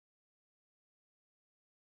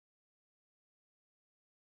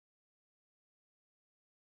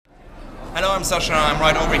Hello, I'm Sasha. I'm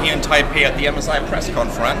right over here in Taipei at the MSI press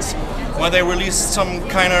conference, where they released some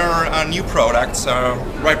kind of new products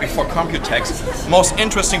right before Computex. Most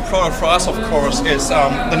interesting product for us, of course, is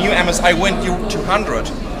the new MSI U200,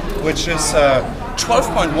 which is a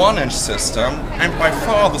 12.1-inch system, and by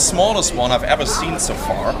far the smallest one I've ever seen so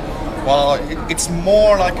far. While it's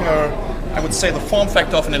more like I would say the form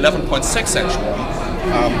factor of an 11.6-inch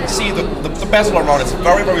one. See, the bezel around is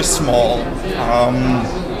very, very small.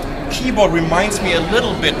 Keyboard reminds me a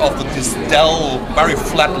little bit of this Dell very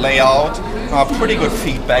flat layout. Pretty good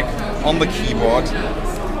feedback on the keyboard.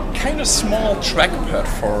 Kind of small trackpad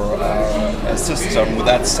for a system with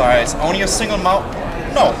that size. Only a single mouse.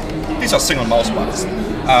 No, these are single mouse buttons,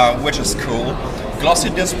 which is cool. Glossy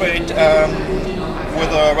display with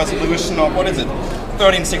a resolution of, what is it?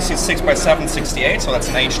 1366 by 768, so that's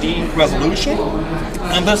an HD resolution.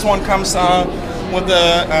 And this one comes with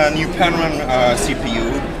the new Penryn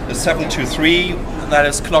CPU, the 723, that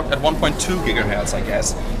is clocked at 1.2 gigahertz, I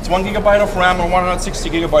guess. It's 1 gigabyte of RAM and 160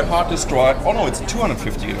 gigabyte hard disk drive. Oh no, it's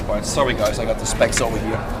 250 gigabytes. Sorry guys, I got the specs over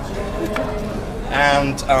here.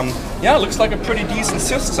 And yeah, looks like a pretty decent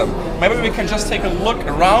system. Maybe we can just take a look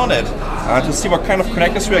around it to see what kind of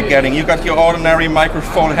connectors we are getting. You got your ordinary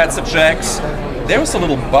microphone headset jacks. There's a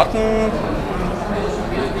little button,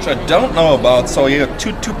 which I don't know about. So you have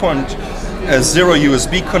two 2.0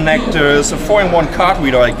 USB connectors, a 4-in-1 card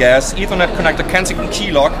reader, I guess, Ethernet connector, Kensington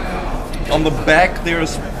key lock. On the back,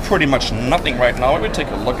 there's pretty much nothing right now. We'll take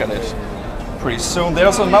a look at it pretty soon.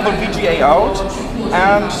 There's another VGA out,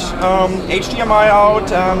 and HDMI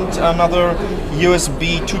out, and another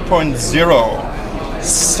USB 2.0.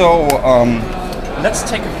 So let's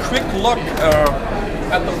take a quick look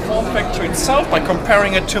at the form factor itself by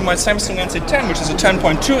comparing it to my Samsung NC10, which is a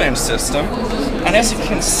 10.2-inch system. And as you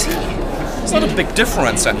can see, it's not a big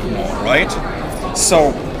difference anymore, right?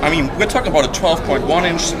 So, I mean, we're talking about a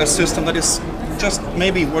 12.1-inch system that is just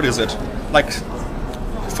maybe, what is it, like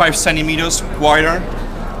 5 centimeters wider,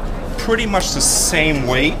 pretty much the same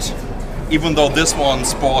weight, even though this one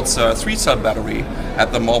sports a 3-cell battery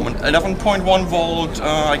at the moment, 11.1 volt,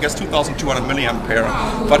 I guess 2200 milliampere,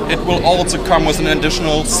 but it will also come with an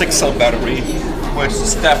additional 6-cell battery, which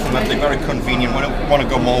is definitely very convenient when you want to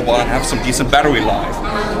go mobile and have some decent battery life.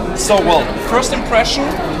 So, well, first impression,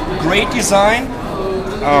 great design,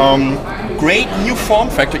 great new form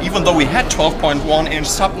factor, even though we had 12.1-inch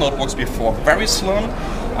sub-notebooks before. Very slim,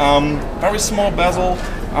 very small bezel.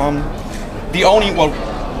 The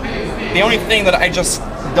only thing that I just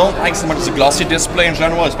don't like so much is the glossy display in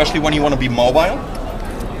general, especially when you want to be mobile.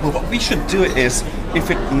 But what we should do is, if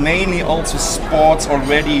it mainly also sports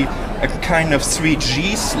already a kind of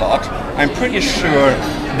 3G slot, I'm pretty sure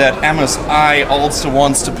that MSI also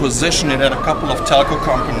wants to position it at a couple of telco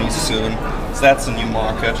companies soon. So that's a new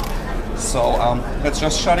market. So let's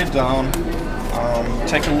just shut it down,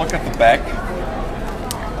 take a look at the back,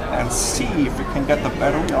 and see if we can get the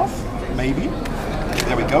battery off, maybe.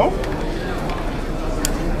 There we go.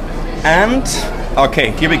 And, okay,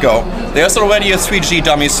 here we go. There's already a 3G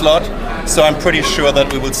dummy slot, so I'm pretty sure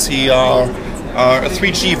that we will see a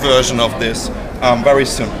 3G version of this very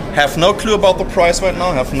soon. Have no clue about the price right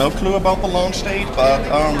now, have no clue about the launch date, but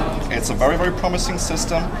it's a very, very promising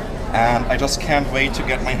system, and I just can't wait to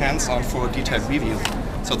get my hands on for a detailed review.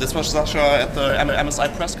 So this was Sasha at the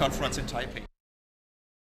MSI press conference in Taipei.